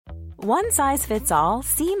One size fits all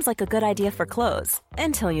seems like a good idea for clothes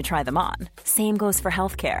until you try them on. Same goes for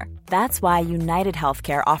healthcare. That's why United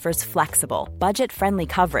Healthcare offers flexible, budget-friendly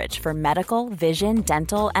coverage for medical, vision,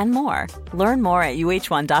 dental, and more. Learn more at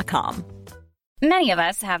uh1.com. Many of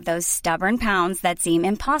us have those stubborn pounds that seem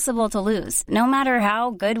impossible to lose, no matter how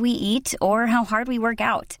good we eat or how hard we work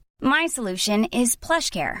out. My solution is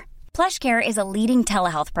PlushCare. PlushCare is a leading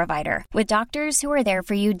telehealth provider with doctors who are there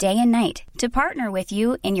for you day and night to partner with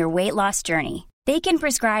you in your weight loss journey. They can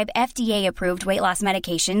prescribe FDA-approved weight loss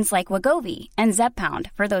medications like Wegovy and Zepbound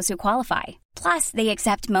for those who qualify. Plus, they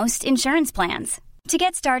accept most insurance plans. To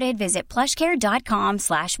get started, visit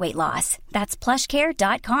plushcare.com/weightloss. That's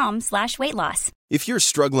plushcare.com/weightloss. If you're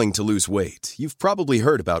struggling to lose weight, you've probably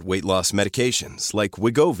heard about weight loss medications like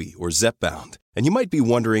Wegovy or Zepbound, and you might be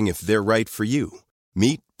wondering if they're right for you.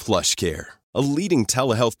 Meet PlushCare, a leading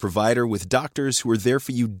telehealth provider with doctors who are there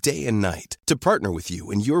for you day and night to partner with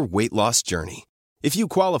you in your weight loss journey. If you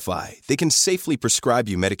qualify, they can safely prescribe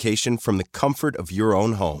you medication from the comfort of your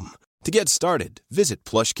own home. To get started, visit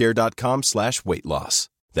plushcare.com/weightloss.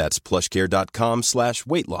 That's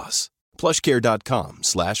plushcare.com/weightloss.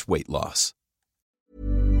 plushcare.com/weightloss.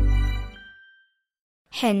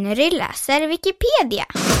 Henry läser Wikipedia.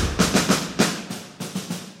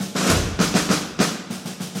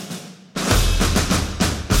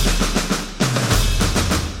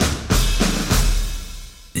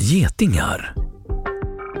 Getingar.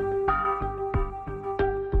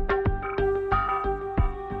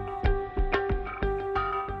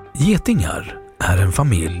 Getingar är en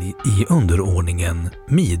familj i underordningen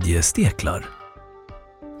midjesteklar.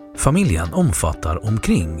 Familjen omfattar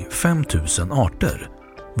omkring 5000 arter,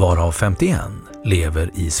 varav 51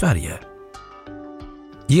 lever i Sverige.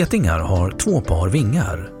 Getingar har 2 par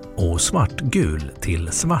vingar och svartgul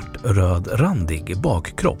till svartrödrandig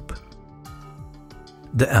bakkropp.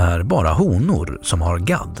 Det är bara honor som har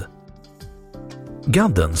gadd.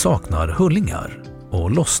 Gadden saknar hullingar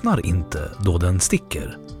och lossnar inte då den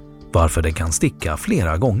sticker, varför den kan sticka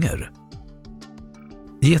flera gånger.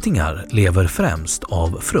 Getingar lever främst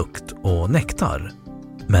av frukt och nektar,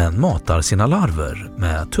 men matar sina larver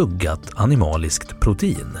med tuggat animaliskt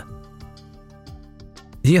protein.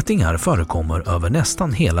 Getingar förekommer över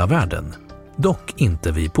nästan hela världen, dock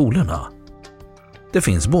inte vid polerna. Det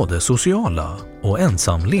finns både sociala och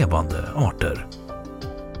ensamlevande arter.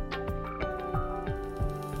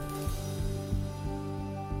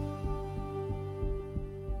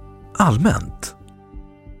 Allmänt.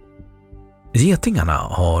 Getingarna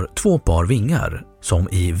har 2 par vingar som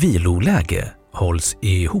i viloläge hålls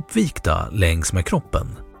ihopvikta längs med kroppen.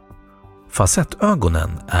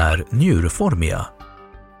 Facettögonen är njurformiga.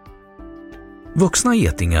 Vuxna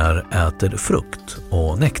getingar äter frukt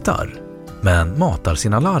och nektar, men matar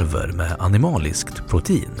sina larver med animaliskt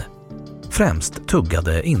protein. Främst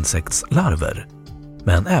tuggade insektslarver,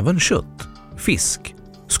 men även kött, fisk,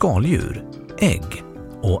 skaldjur, ägg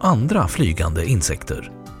och andra flygande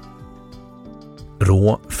insekter.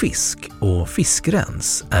 Rå fisk och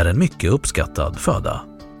fiskrens är en mycket uppskattad föda.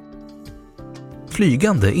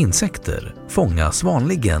 Flygande insekter fångas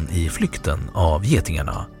vanligen i flykten av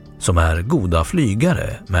getingarna, som är goda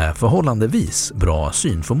flygare med förhållandevis bra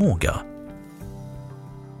synförmåga.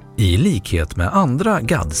 I likhet med andra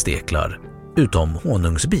gaddsteklar, utom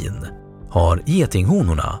honungsbin, har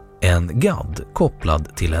getinghonorna en gadd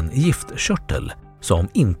kopplad till en giftkörtel som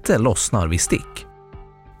inte lossnar vid stick.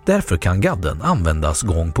 Därför kan gadden användas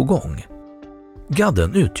gång på gång.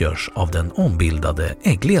 Gadden utgörs av den ombildade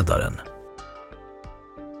äggledaren.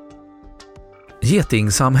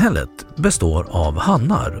 Getingsamhället består av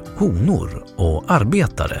hannar, honor och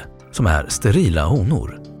arbetare som är sterila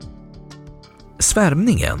honor.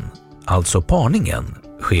 Svärmningen, alltså parningen,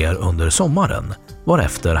 sker under sommaren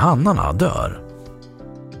varefter hannarna dör.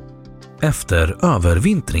 Efter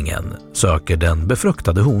övervintringen söker den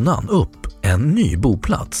befruktade honan upp en ny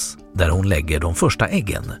boplats där hon lägger de första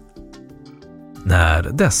äggen. När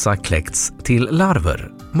dessa kläckts till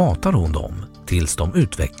larver matar hon dem tills de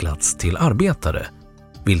utvecklats till arbetare,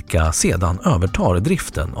 vilka sedan övertar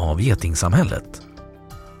driften av getingsamhället.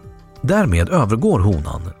 Därmed övergår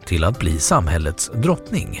honan till att bli samhällets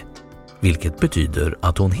drottning, vilket betyder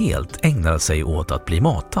att hon helt ägnar sig åt att bli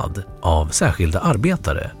matad av särskilda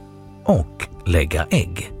arbetare och lägga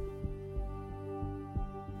ägg.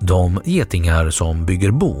 De getingar som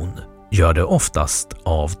bygger bon gör det oftast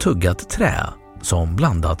av tuggat trä som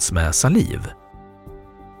blandats med saliv.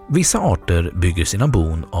 Vissa arter bygger sina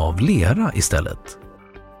bon av lera istället.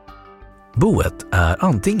 Boet är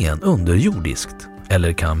antingen underjordiskt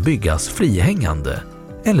eller kan byggas frihängande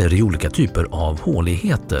eller i olika typer av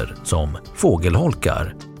håligheter som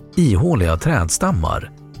fågelholkar, ihåliga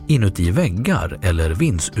trädstammar, inuti väggar eller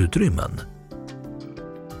vindsutrymmen.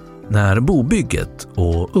 När bobygget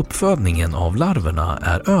och uppfödningen av larverna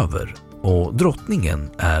är över och drottningen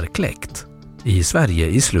är kläckt, i Sverige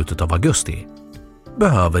i slutet av augusti,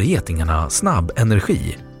 behöver getingarna snabb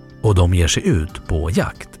energi och de ger sig ut på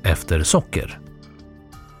jakt efter socker.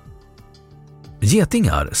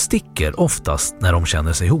 Getingar sticker oftast när de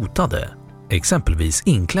känner sig hotade, exempelvis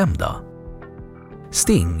inklämda.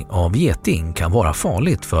 Sting av geting kan vara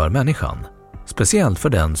farligt för människan, speciellt för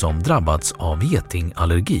den som drabbats av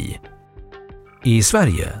getingallergi. I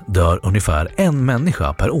Sverige dör ungefär 1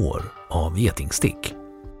 människa per år av getingstick.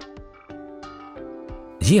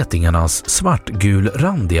 Getingarnas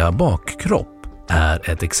svartgulrandiga bakkropp är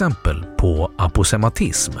ett exempel på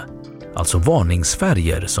aposematism, alltså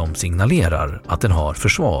varningsfärger som signalerar att den har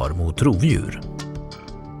försvar mot rovdjur.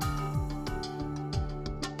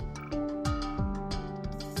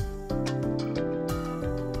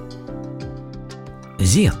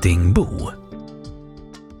 Getingbo.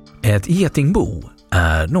 Ett getingbo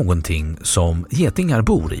är någonting som getingar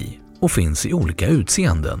bor i och finns i olika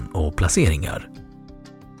utseenden och placeringar.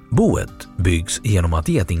 Boet byggs genom att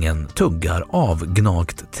getingen tuggar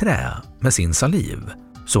avgnagt trä med sin saliv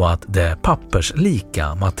så att det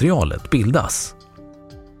papperslika materialet bildas.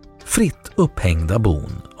 Fritt upphängda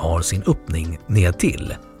bon har sin öppning ned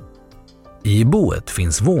till. I boet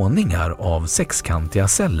finns våningar av sexkantiga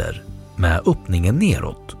celler med öppningen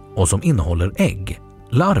neråt och som innehåller ägg,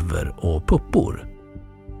 larver och puppor.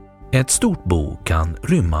 Ett stort bo kan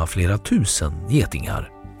rymma flera tusen getingar.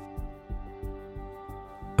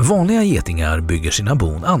 Vanliga getingar bygger sina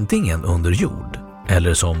bon antingen under jord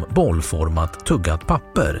eller som bollformat tuggat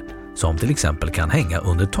papper som till exempel kan hänga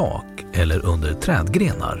under tak eller under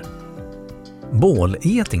trädgrenar.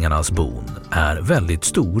 Bålgetingarnas bon är väldigt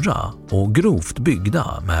stora och grovt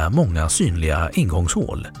byggda med många synliga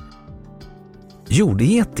ingångshål.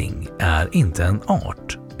 Jordgeting är inte en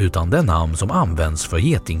art utan det namn som används för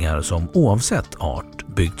getingar som oavsett art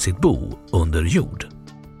byggt sitt bo under jord.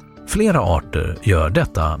 Flera arter gör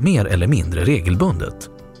detta mer eller mindre regelbundet.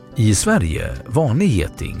 I Sverige vanlig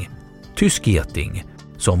geting, tysk geting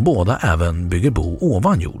som båda även bygger bo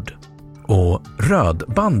ovan jord och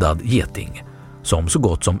rödbandad geting som så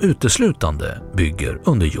gott som uteslutande bygger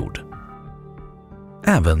under jord.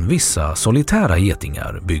 Även vissa solitära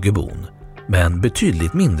getingar bygger bon, men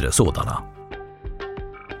betydligt mindre sådana.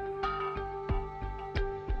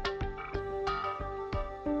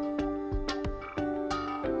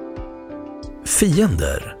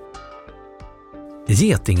 Fiender.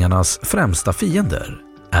 Getingarnas främsta fiender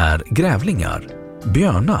är grävlingar,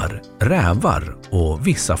 björnar, rävar och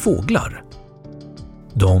vissa fåglar.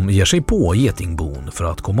 De ger sig på getingbon för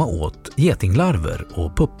att komma åt getinglarver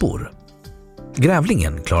och puppor.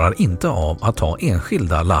 Grävlingen klarar inte av att ha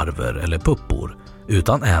enskilda larver eller puppor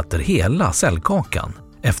utan äter hela cellkakan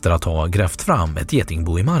efter att ha grävt fram ett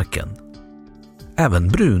getingbo i marken. Även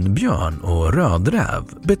brunbjörn och rödräv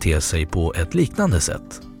beter sig på ett liknande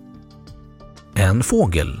sätt. En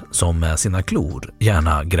fågel som med sina klor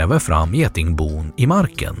gärna gräver fram getingbon i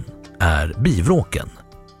marken är bivråken.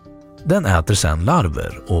 Den äter sedan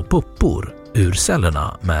larver och puppor ur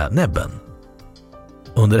cellerna med näbben.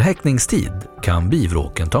 Under häckningstid kan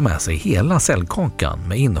bivråken ta med sig hela cellkakan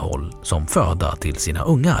med innehåll som föda till sina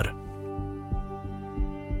ungar.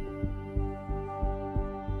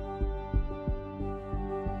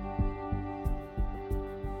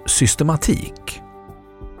 Systematik.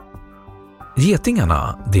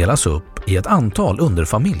 Getingarna delas upp i ett antal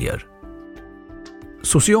underfamiljer.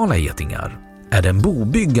 Sociala getingar är den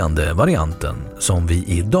bobyggande varianten som vi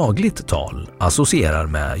i dagligt tal associerar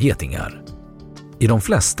med getingar. I de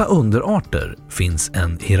flesta underarter finns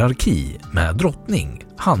en hierarki med drottning,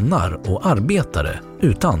 hannar och arbetare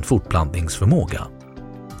utan fortplantningsförmåga.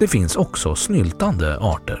 Det finns också snyltande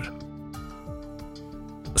arter.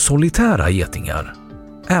 Solitära getingar,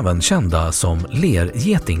 även kända som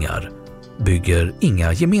lergetingar, bygger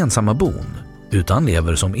inga gemensamma bon utan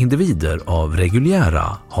lever som individer av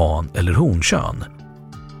reguljära han- eller honkön.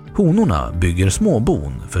 Honorna bygger små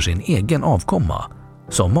bon för sin egen avkomma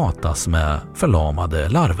som matas med förlamade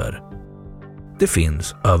larver. Det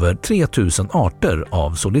finns över 3000 arter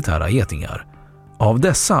av solitära getingar. Av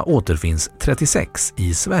dessa återfinns 36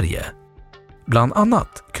 i Sverige. Bland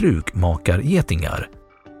annat krukmakargetingar.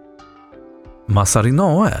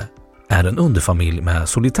 Massarinae är en underfamilj med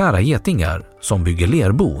solitära getingar som bygger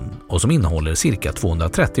lerbon och som innehåller cirka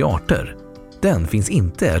 230 arter. Den finns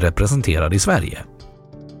inte representerad i Sverige.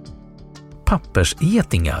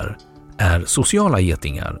 Pappersgetingar är sociala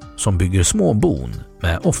getingar som bygger små bon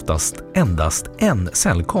med oftast endast en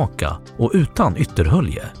cellkaka och utan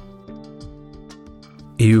ytterhölje.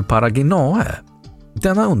 Euparaginae.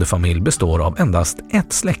 Denna underfamilj består av endast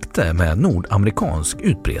ett släkte med nordamerikansk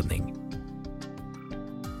utbredning.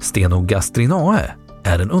 Stenogastrinae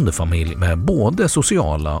är en underfamilj med både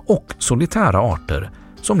sociala och solitära arter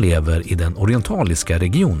som lever i den orientaliska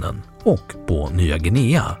regionen och på Nya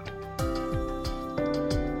Guinea.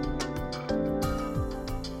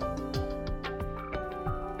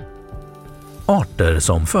 Arter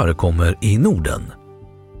som förekommer i Norden.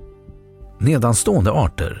 Nedanstående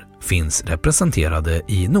arter finns representerade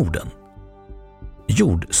i Norden.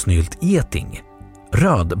 Jordsnyltgeting,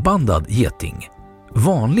 rödbandad geting,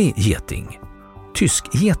 vanlig geting,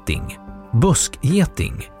 tyskgeting,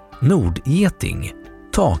 buskgeting, nordgeting,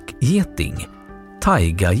 takgeting,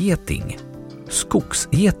 taigageting,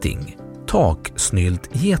 skogsgeting,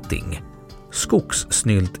 taksnyltgeting,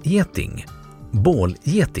 skogssnyltgeting,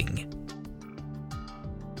 bålgeting.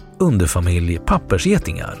 Underfamilj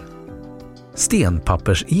pappersgetingar.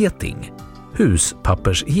 Stenpappersgeting,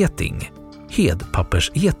 huspappersgeting,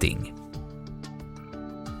 hedpappersgeting.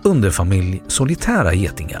 Underfamilj solitära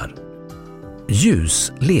getingar.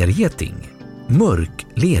 Ljus lergeting, mörk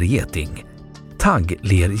lergeting,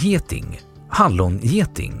 tagglergeting,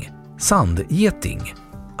 hallongeting, sandgeting,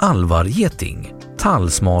 alvargeting,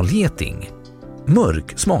 tallsmalgeting,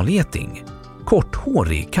 mörk smalgeting,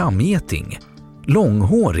 korthårig kamgeting,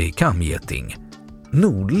 långhårig kamgeting,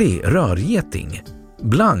 nordlig rörgeting,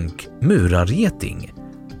 blank murargeting,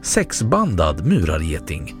 sexbandad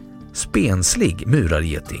murargeting, spenslig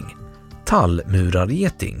murargeting,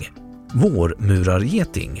 tallmurargeting,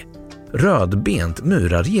 vårmurargeting, rödbent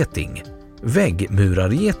murargeting,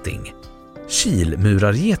 väggmurargeting,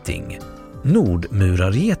 kilmurargeting,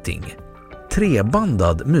 nordmurargeting,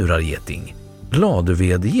 trebandad murargeting,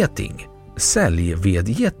 ladvedgeting,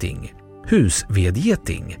 säljvedgeting,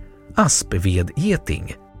 husvedgeting,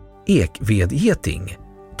 aspvedgeting, ekvedgeting,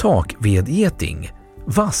 takvedgeting,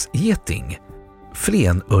 vassgeting,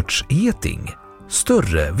 flenörtsgeting,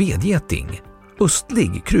 större vedgeting,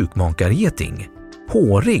 östlig krukmakargeting,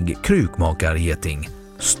 hårig krukmakargeting,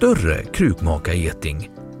 större krukmakargeting,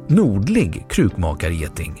 nordlig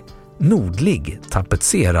krukmakargeting, nordlig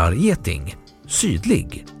tapetserargeting,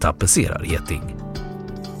 sydlig tapetserargeting.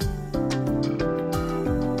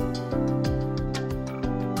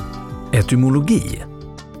 Etymologi.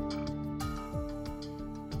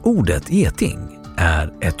 Ordet geting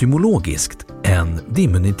är etymologiskt en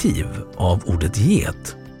diminutiv av ordet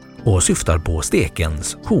get och syftar på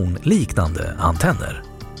stekens hornliknande antenner.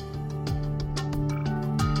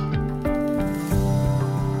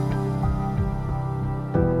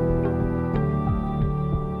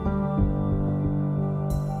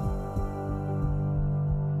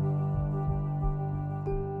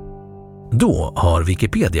 Då har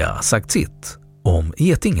Wikipedia sagt sitt om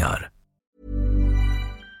getingar.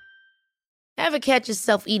 Ever catch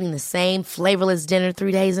yourself eating the same flavorless dinner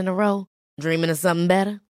 3 days in a row? Dreaming of something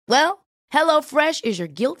better? Well, HelloFresh is your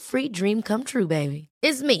guilt-free dream come true, baby.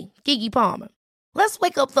 It's me, Keke Palmer. Let's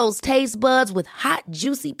wake up those taste buds with hot,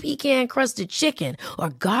 juicy pecan-crusted chicken or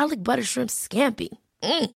garlic butter shrimp scampi.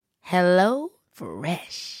 Hello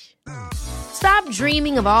Fresh. Stop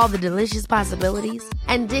dreaming of all the delicious possibilities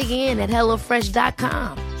and dig in at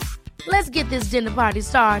HelloFresh.com. Let's get this dinner party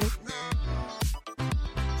started.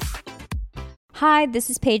 Hi, this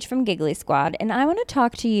is Paige from Giggly Squad, and I want to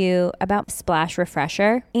talk to you about Splash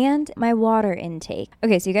Refresher and my water intake.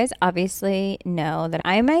 Okay, so you guys obviously know that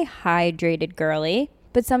I'm a hydrated girly,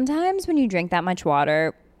 but sometimes when you drink that much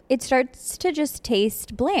water, it starts to just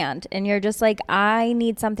taste bland, and you're just like, I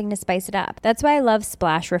need something to spice it up. That's why I love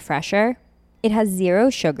Splash Refresher. It has 0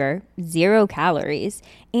 sugar, 0 calories,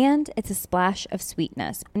 and it's a splash of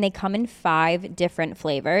sweetness. And they come in 5 different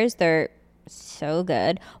flavors. They're so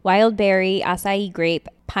good. Wild berry, acai grape,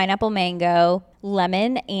 pineapple mango,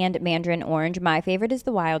 lemon, and mandarin orange. My favorite is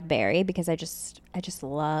the wild berry because I just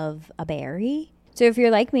love a berry. So if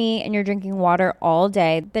you're like me and you're drinking water all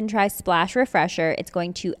day, then try Splash Refresher. It's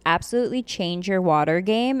going to absolutely change your water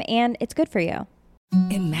game, and it's good for you.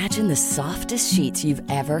 Imagine the softest sheets you've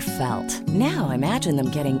ever felt. Now imagine them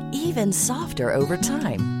getting even softer over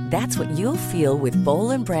time. That's what you'll feel with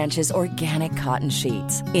Boll & Branch's organic cotton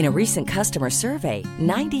sheets. In a recent customer survey,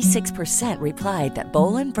 96% replied that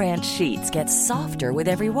Boll & Branch sheets get softer with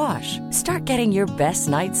every wash. Start getting your best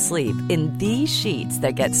night's sleep in these sheets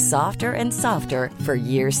that get softer and softer for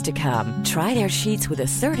years to come. Try their sheets with a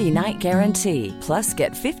 30-night guarantee. Plus,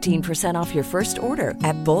 get 15% off your first order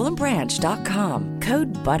at bollandbranch.com.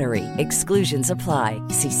 Code BUTTERY. Exclusions apply.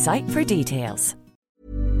 See site for details.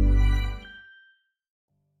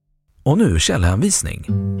 Och nu källhänvisning.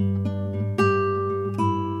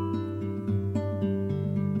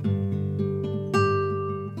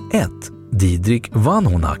 1. Didrik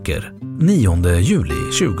Vanhoenacker, 9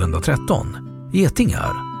 juli 2013.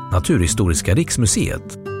 Getingar, Naturhistoriska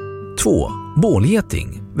riksmuseet. 2.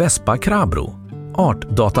 Bålgeting, Vespa Krabro,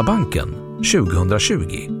 Artdatabanken,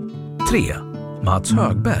 2020. 3. Mats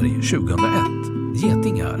Högberg, 2001.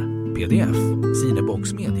 Getingar, PDF,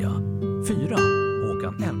 Cinebox Media. 4.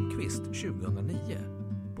 Håkan Elmqvist, 2009.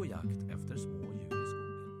 På jakt efter små